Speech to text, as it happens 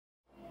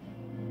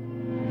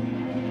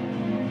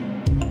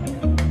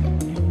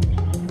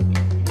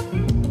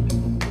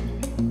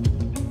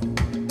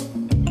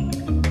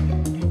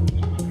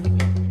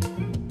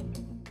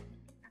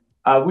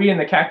We in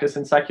the cactus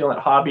and succulent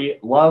hobby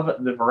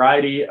love the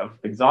variety of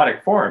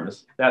exotic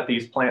forms that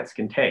these plants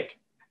can take.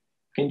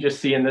 You can just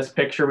see in this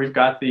picture, we've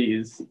got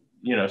these,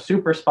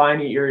 super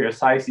spiny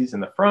Eriophyces in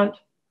the front.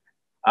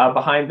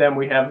 Behind them,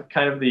 we have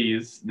kind of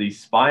these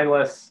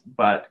spineless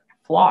but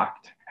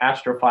flocked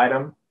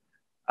Astrophytum,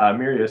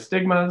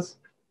 myriostigmas.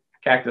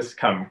 Cactus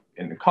come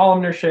in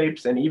columnar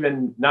shapes, and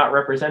even not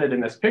represented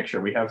in this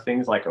picture, we have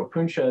things like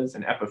opuntias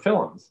and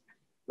epiphyllums,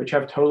 which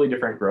have totally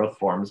different growth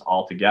forms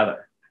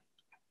altogether.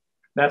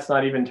 That's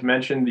not even to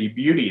mention the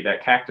beauty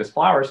that cactus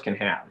flowers can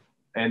have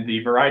and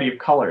the variety of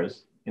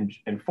colors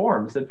and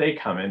forms that they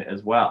come in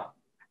as well.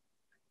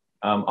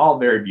 All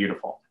very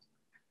beautiful.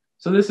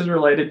 So this is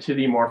related to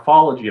the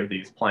morphology of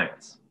these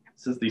plants.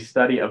 This is the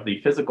study of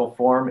the physical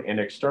form and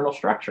external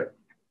structure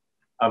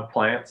of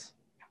plants.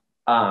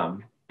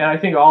 And I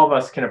think all of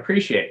us can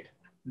appreciate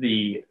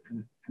the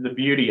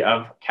beauty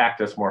of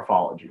cactus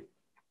morphology.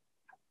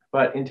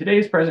 But in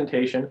today's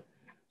presentation, I'd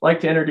like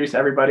to introduce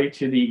everybody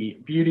to the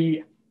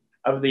beauty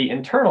of the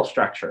internal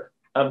structure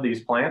of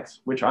these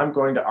plants, which I'm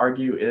going to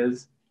argue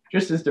is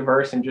just as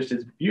diverse and just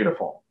as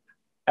beautiful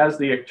as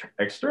the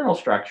external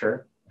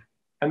structure.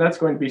 And that's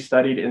going to be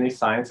studied in the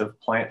science of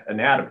plant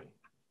anatomy,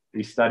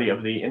 the study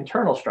of the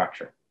internal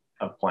structure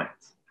of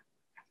plants.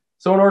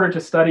 So in order to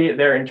study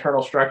their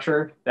internal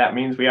structure, that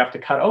means we have to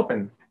cut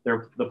open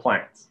the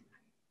plants.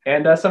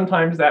 And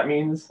sometimes that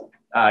means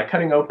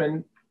cutting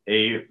open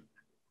a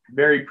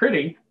very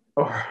pretty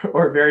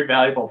or very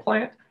valuable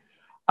plant.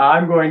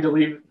 I'm going to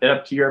leave it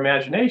up to your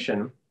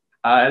imagination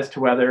as to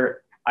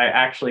whether I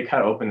actually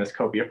cut open this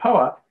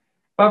Copiopoa.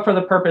 But for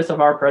the purpose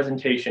of our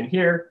presentation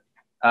here,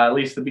 at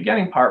least the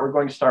beginning part, we're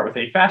going to start with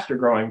a faster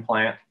growing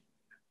plant,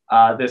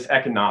 this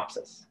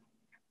Echinopsis.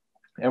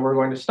 And we're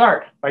going to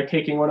start by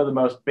taking one of the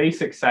most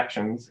basic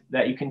sections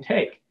that you can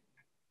take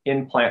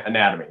in plant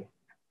anatomy,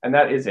 and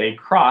that is a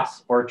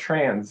cross or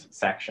trans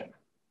section.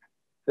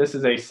 This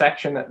is a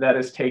section that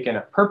is taken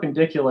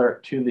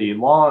perpendicular to the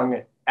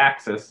long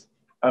axis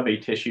of a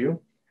tissue,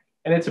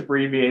 and it's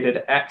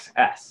abbreviated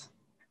XS.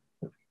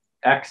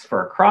 X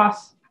for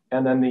cross,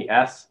 and then the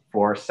S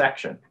for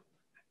section.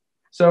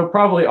 So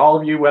probably all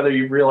of you, whether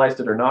you've realized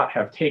it or not,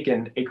 have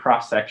taken a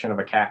cross section of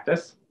a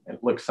cactus.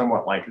 It looks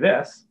somewhat like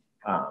this.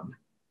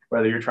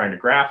 Whether you're trying to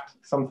graft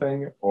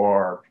something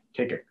or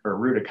take a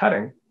root of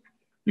cutting,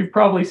 you've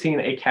probably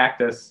seen a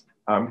cactus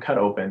cut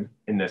open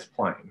in this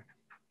plane.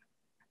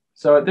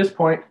 So at this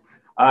point,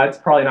 it's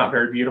probably not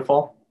very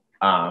beautiful,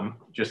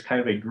 just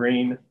kind of a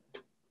green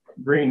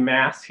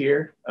mass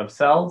here of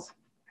cells.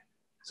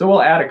 So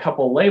we'll add a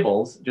couple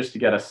labels just to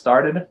get us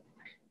started.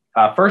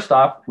 First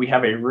off, we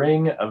have a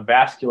ring of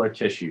vascular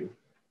tissue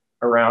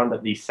around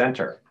the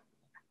center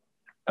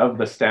of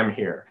the stem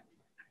here.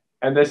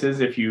 And this is,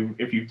 if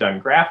you've done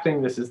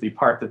grafting, this is the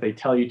part that they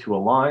tell you to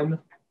align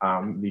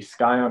the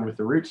scion with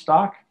the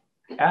rootstock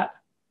at.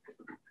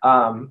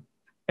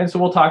 And so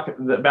we'll talk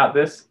about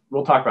this.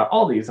 We'll talk about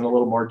all these in a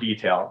little more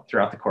detail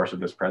throughout the course of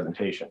this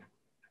presentation.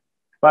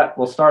 But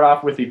we'll start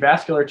off with the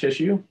vascular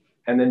tissue,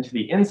 and then to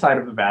the inside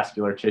of the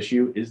vascular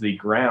tissue is the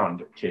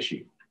ground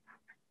tissue.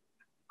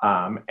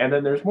 And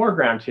then there's more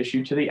ground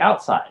tissue to the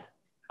outside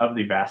of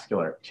the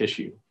vascular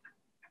tissue.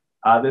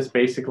 This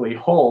basically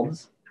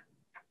holds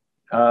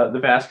the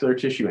vascular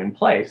tissue in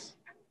place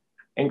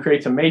and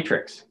creates a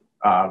matrix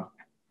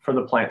for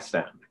the plant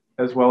stem,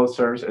 as well as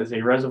serves as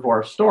a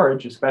reservoir of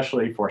storage,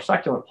 especially for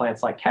succulent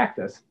plants like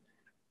cactus,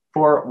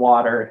 for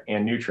water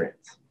and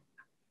nutrients.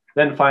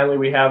 Then finally,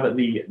 we have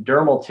the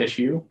dermal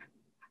tissue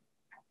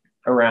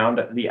around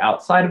the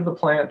outside of the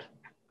plant,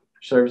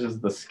 which serves as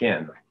the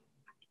skin.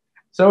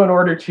 So in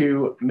order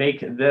to make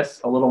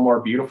this a little more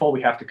beautiful,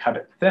 we have to cut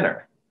it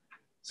thinner.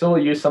 So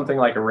we'll use something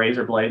like a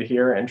razor blade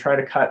here and try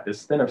to cut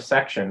as thin of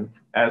section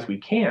as we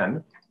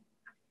can,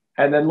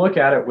 and then look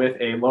at it with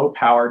a low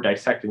power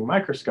dissecting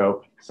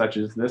microscope, such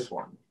as this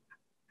one.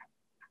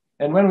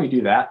 And when we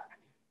do that,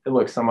 it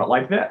looks somewhat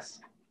like this.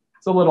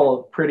 It's a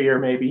little prettier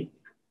maybe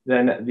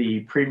than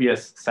the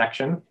previous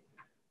section,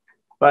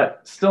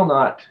 but still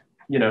not,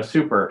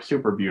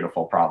 super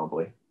beautiful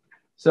probably.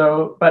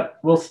 So, but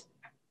we'll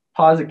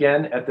pause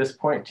again at this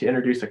point to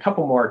introduce a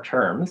couple more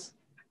terms.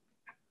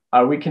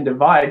 We can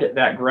divide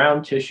that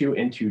ground tissue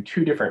into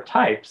two different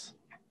types.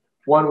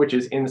 One which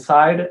is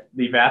inside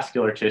the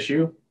vascular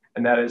tissue,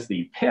 and that is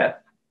the pith.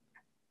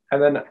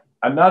 And then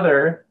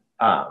another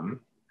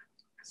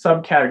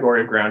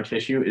subcategory of ground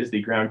tissue is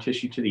the ground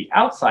tissue to the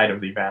outside of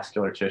the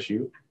vascular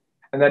tissue,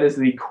 and that is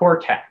the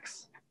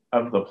cortex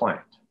of the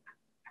plant.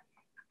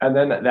 And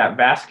then that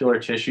vascular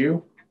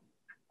tissue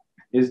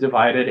is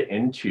divided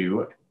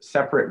into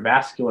separate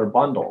vascular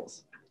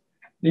bundles.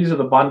 These are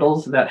the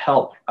bundles that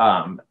help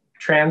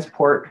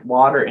transport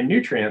water and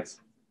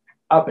nutrients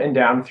up and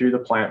down through the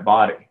plant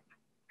body.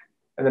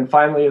 And then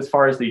finally, as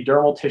far as the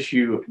dermal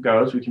tissue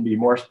goes, we can be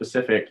more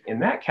specific in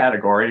that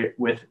category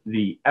with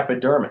the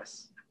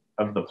epidermis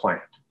of the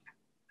plant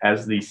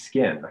as the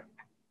skin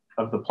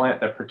of the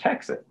plant that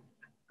protects it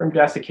from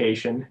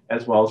desiccation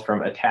as well as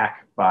from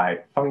attack by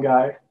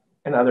fungi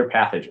and other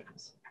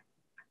pathogens.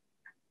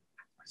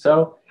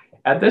 So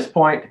At this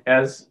point,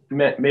 as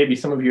maybe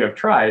some of you have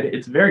tried,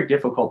 it's very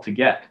difficult to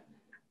get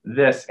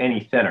this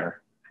any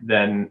thinner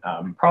than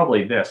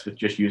probably this with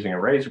just using a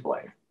razor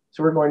blade.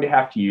 So we're going to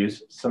have to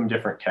use some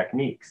different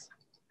techniques.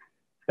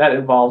 That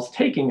involves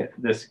taking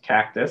this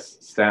cactus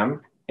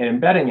stem and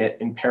embedding it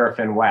in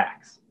paraffin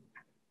wax.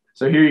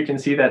 So here you can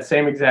see that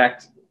same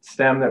exact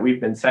stem that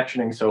we've been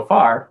sectioning so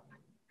far,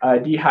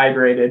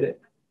 dehydrated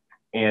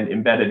and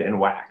embedded in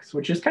wax,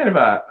 which is kind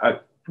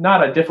of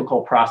not a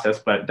difficult process,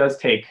 but it does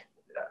take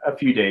a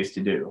few days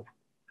to do.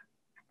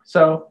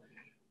 So,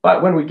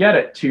 but when we get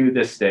it to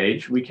this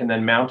stage, we can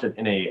then mount it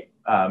in a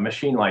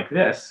machine like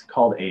this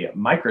called a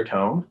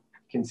microtome.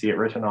 You can see it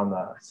written on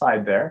the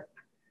side there.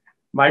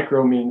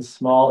 Micro means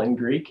small in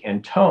Greek,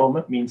 and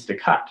tome means to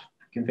cut.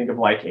 You can think of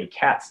like a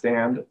CAT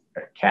scan.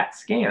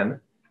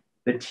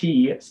 The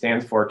T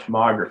stands for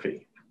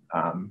tomography,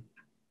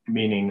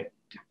 meaning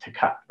to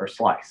cut or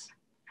slice.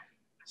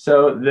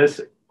 So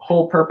this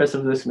whole purpose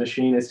of this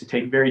machine is to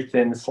take very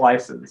thin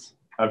slices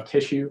of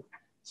tissue,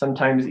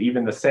 sometimes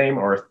even the same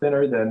or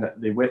thinner than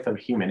the width of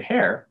human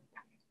hair.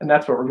 And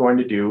that's what we're going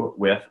to do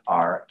with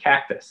our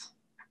cactus.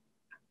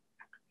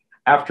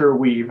 After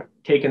we've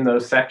taken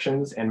those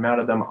sections and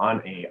mounted them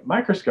on a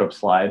microscope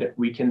slide,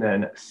 we can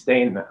then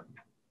stain them.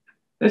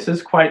 This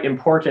is quite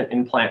important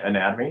in plant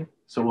anatomy,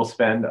 so we'll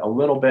spend a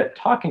little bit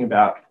talking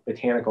about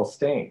botanical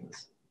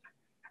stains.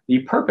 The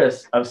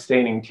purpose of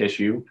staining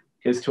tissue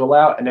is to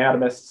allow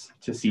anatomists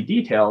to see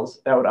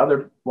details that would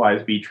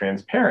otherwise be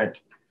transparent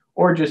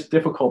or just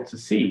difficult to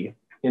see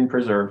in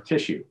preserved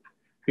tissue.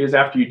 Because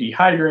after you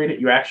dehydrate it,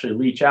 you actually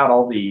leach out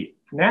all the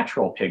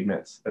natural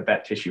pigments that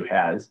that tissue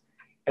has,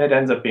 and it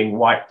ends up being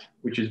white,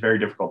 which is very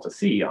difficult to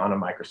see on a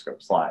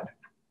microscope slide,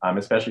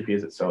 especially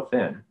because it's so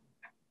thin.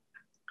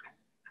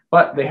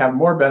 But they have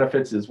more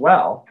benefits as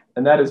well,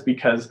 and that is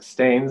because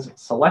stains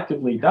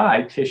selectively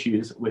dye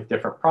tissues with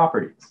different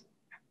properties.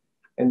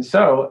 And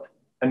so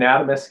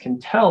anatomists can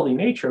tell the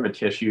nature of a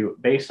tissue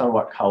based on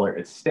what color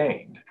it's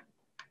stained.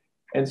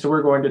 And so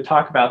we're going to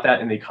talk about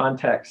that in the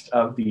context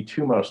of the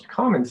two most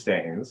common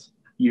stains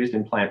used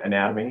in plant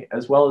anatomy,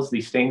 as well as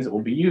the stains that will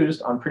be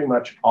used on pretty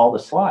much all the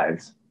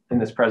slides in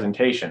this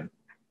presentation.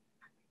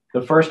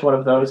 The first one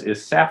of those is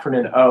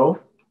safranin O.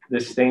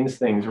 This stains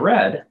things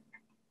red,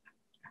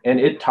 and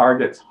it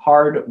targets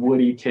hard,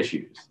 woody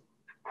tissues.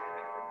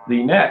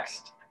 The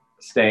next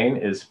stain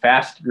is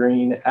fast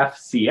green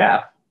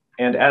FCF,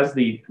 and as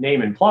the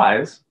name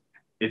implies,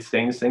 it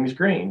stains things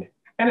green,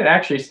 and it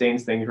actually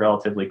stains things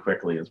relatively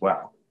quickly as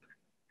well.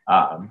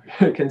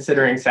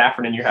 Considering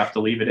safranin, you have to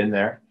leave it in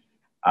there.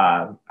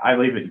 I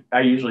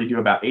usually do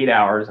about 8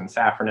 hours in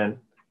safranin,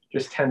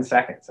 just 10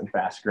 seconds in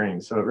fast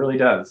green, so it really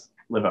does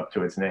live up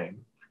to its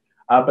name.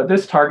 But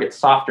this targets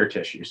softer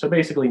tissue, so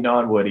basically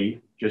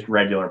non-woody, just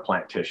regular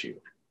plant tissue.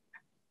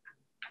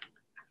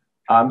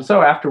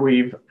 So after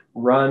we've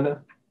run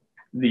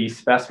the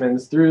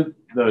specimens through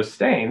those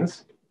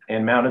stains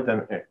and mounted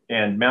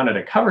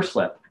a cover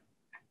slip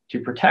to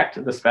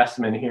protect the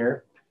specimen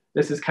here,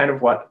 this is kind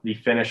of what the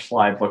finished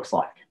slide looks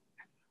like.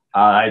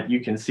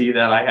 You can see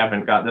that I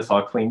haven't got this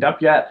all cleaned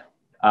up yet.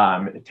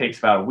 It takes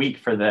about a week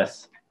for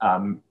this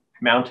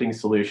mounting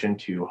solution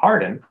to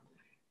harden.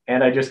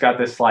 And I just got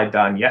this slide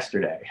done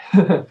yesterday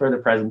for the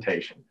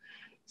presentation.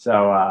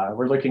 So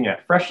we're looking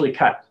at freshly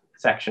cut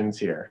sections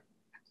here.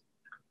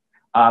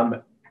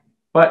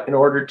 But in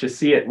order to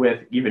see it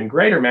with even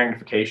greater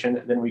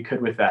magnification than we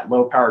could with that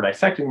low power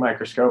dissecting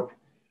microscope,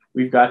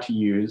 we've got to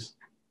use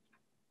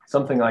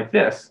something like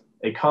this,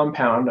 a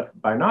compound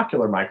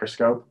binocular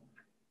microscope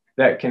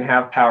that can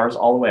have powers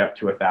all the way up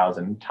to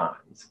 1,000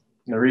 times.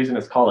 And the reason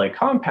it's called a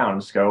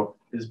compound scope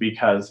is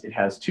because it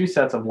has two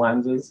sets of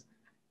lenses,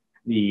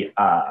 the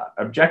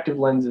objective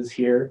lenses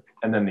here,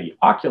 and then the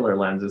ocular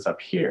lenses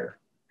up here.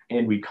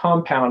 And we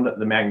compound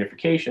the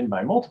magnification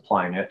by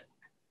multiplying it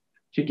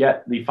to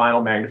get the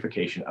final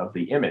magnification of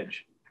the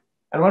image.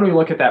 And when we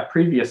look at that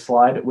previous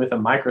slide with a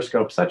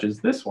microscope such as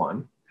this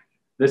one,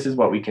 this is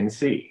what we can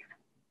see.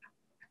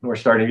 And we're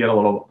starting to get a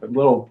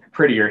little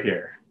prettier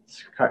here.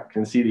 You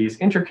can see these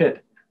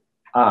intricate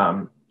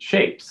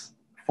shapes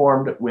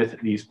formed with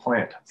these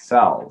plant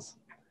cells.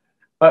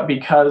 But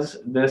because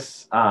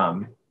this,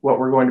 what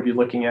we're going to be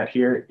looking at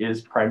here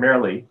is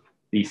primarily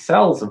the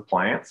cells of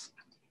plants,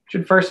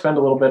 should first spend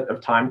a little bit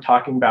of time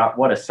talking about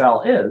what a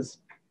cell is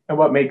and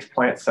what makes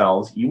plant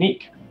cells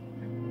unique.